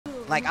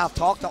Like, I've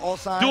talked to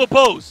Ulsan. Do a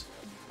pose.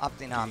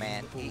 Nah,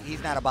 man.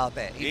 He's not about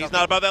that. He's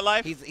not about that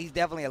life? He's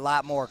definitely a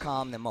lot more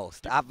calm than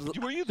most.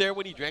 Were you there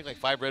when he drank like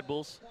 5 Red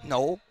Bulls?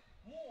 No.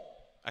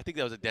 I think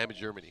that was at Damage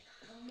Germany.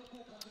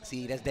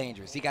 See, that's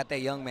dangerous. He got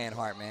that young man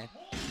heart, man.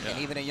 Yeah.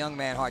 And even a young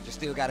man heart, you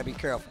still got to be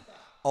careful.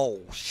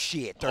 Oh,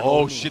 shit.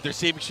 Oh, shit. They're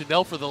saving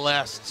Chanel for the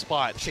last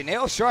spot.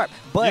 Chanel sharp.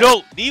 But you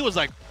know, Nee was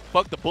like,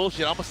 fuck the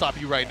bullshit. I'm going to stop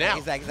you right now.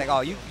 He's like,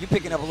 oh, you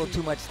picking up a little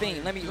too much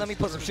steam. Let me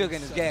put some sugar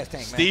in this gas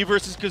tank, man. Steve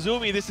versus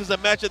Kazumi. This is a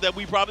matchup that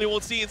we probably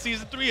won't see in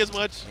Season 3 as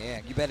much. Yeah,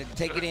 you better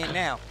take it in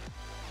now.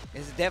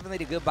 This is definitely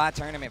the goodbye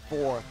tournament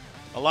for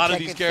a lot of Tekken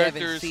these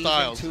characters, 7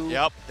 styles. 2,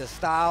 yep. The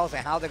styles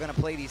and how they're going to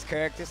play these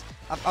characters.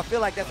 I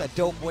feel like that's a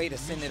dope way to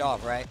send it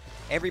off, right?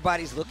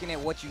 Everybody's looking at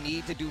what you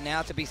need to do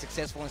now to be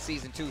successful in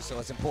Season 2, so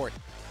it's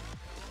important.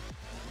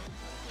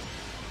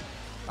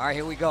 All right,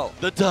 here we go.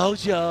 The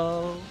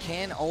dojo.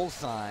 Can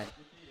Ulsan?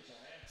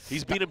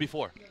 He's beat him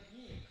before.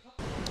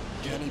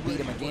 Can he beat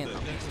him again?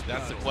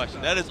 That's the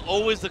question. That is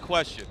always the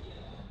question.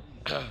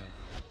 All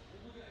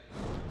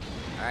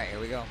right, here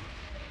we go.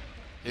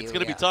 It's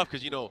going to be tough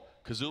because, you know,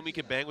 Kazumi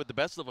can bang with the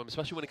best of them,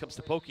 especially when it comes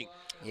to poking.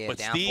 Yeah, but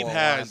down Steve 4,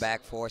 has 1 and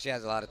back 4. She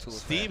has a lot of tools.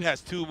 Steve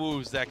has 2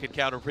 moves that can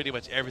counter pretty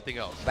much everything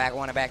else. Back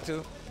 1 and back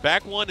 2?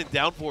 Back 1 and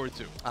down forward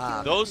 2.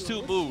 Those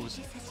 2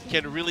 moves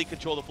can really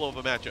control the flow of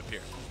a matchup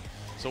here.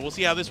 So we'll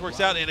see how this works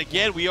out. And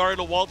again, we are in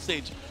a walled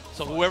stage.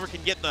 So whoever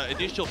can get the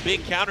initial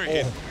big counter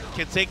hit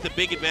can take the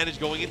big advantage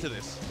going into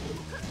this.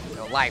 You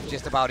know, life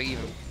just about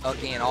even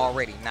again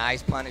already.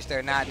 Nice punish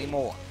there, not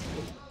anymore.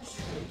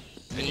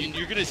 And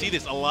you're going to see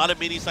this. A lot of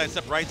mini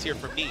sidestep rights here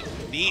from Nee.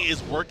 Nee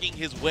is working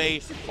his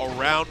way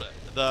around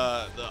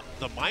the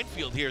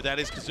minefield here. That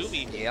is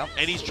Kazumi. Yep.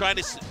 And he's trying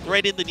to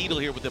thread in the needle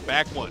here with the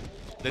back 1.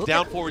 The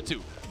down forward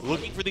 2.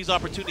 Looking for these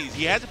opportunities.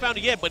 He hasn't found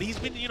it yet, but he's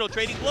been, you know,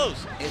 trading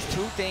blows. It's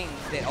 2 things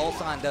that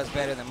Ulsan does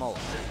better than most.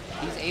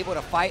 He's able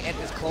to fight at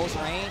this close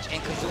range, and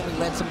Kazumi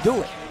lets him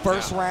do it.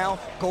 First round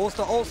goes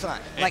to Ulsan.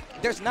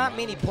 Like, there's not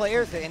many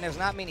players and there's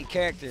not many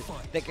characters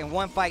that can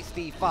one-fight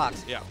Steve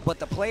Fox. Yeah. But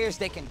the players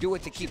that can do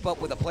it to keep up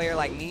with a player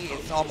like me,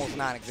 it's almost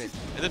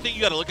non-existent. And the thing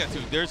you got to look at,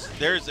 too,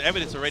 there's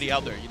evidence already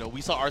out there. You know,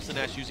 we saw Arslan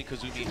Ash using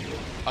Kazumi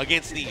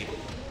against Nee.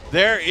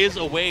 There is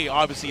a way,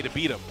 obviously, to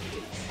beat him.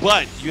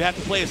 But you have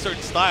to play a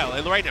certain style.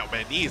 And right now,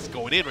 man, Nee is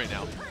going in right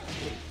now.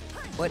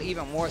 But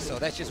even more so,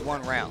 that's just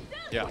 1 round.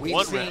 Yeah,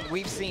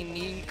 We've seen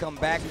Nee come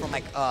back from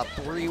like a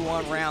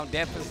 3-1 round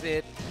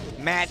deficit,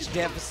 match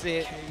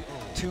deficit,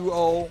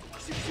 2-0.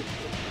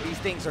 These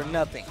things are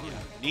nothing.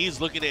 Nee's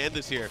looking to end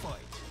this here.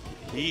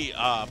 He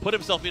put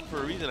himself in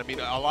for a reason. I mean,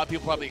 a lot of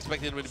people probably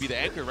expected him to be the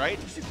anchor, right?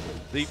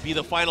 He'd be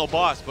the final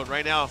boss. But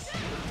right now,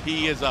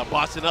 he is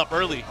bossing up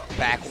early.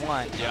 Back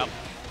 1. Yep.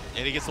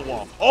 And he gets the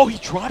wall. Oh, he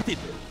dropped it.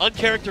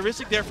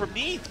 Uncharacteristic there from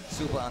Nee.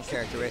 Super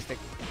uncharacteristic.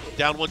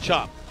 Down 1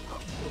 chop.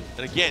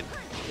 And again,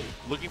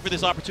 looking for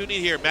this opportunity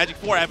here. Magic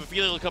 4, I have a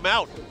feeling it'll come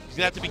out. He's going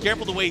to have to be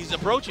careful the way he's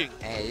approaching.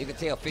 Hey, you can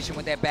tell fishing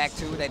with that back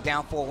 2, that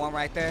down 4-1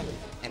 right there.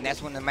 And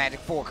that's when the Magic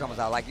 4 comes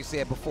out, like you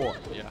said before.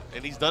 Yeah,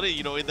 and he's done it,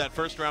 you know, in that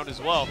first round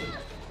as well.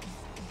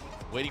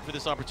 Waiting for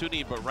this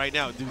opportunity, but right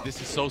now, dude,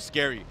 this is so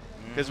scary.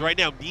 Because right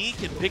now, Nee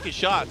can pick his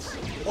shots.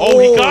 Oh,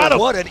 he got him!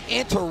 What an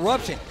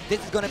interruption.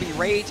 This is going to be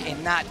rage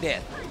and not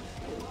death.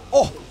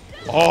 Oh!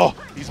 Oh,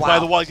 he's by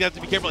the wall. He's going to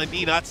have to be careful. And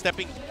Nee not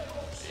stepping,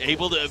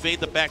 able to evade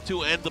the back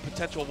 2 and the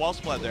potential wall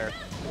splat there.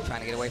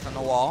 Trying to get away from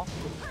the wall.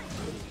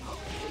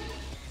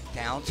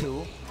 Down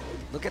 2.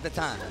 Look at the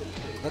time.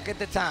 Look at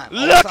the time.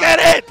 Look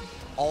at it!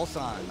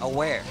 Ulsan,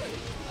 aware.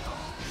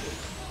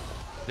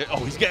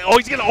 Oh, he's getting,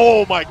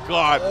 oh my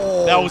God.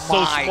 That was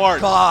so smart. Oh my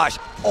gosh.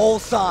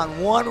 Ulsan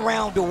 1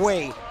 round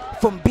away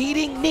from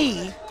beating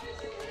Nee,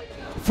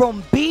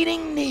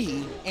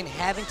 and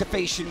having to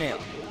face Chanel.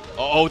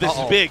 Uh-oh, this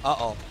is big.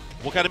 Uh-oh.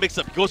 What kind of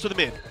mix-up? He goes for the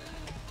mid.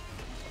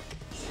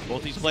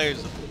 Both these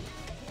players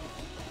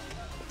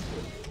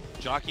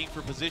jockeying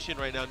for position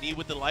right now. Nee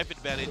with the life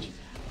advantage,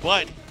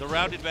 but the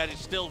round advantage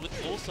still with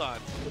Ulsan.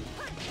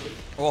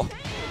 Oh.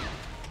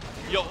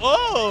 Yo,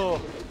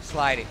 oh!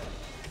 Sliding.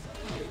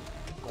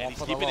 And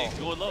he's keeping it, he's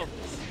going low.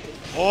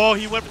 Oh,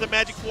 he went for the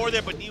Magic 4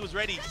 there, but Nee was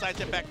ready. Side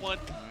step back 1.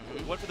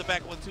 He went for the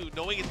back 1 too,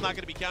 knowing it's not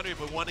going to be countered,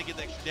 but wanting to get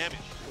the extra damage.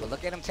 But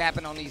look at him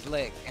tapping on these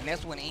legs, and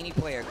that's when any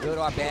player, good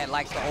or bad,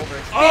 likes to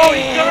overextend. Oh,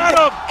 he got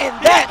him!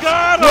 And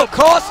that will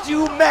cost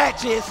you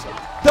matches.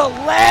 The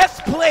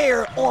last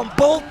player on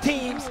both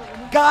teams,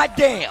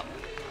 goddamn.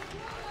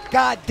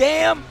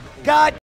 Goddamn. God.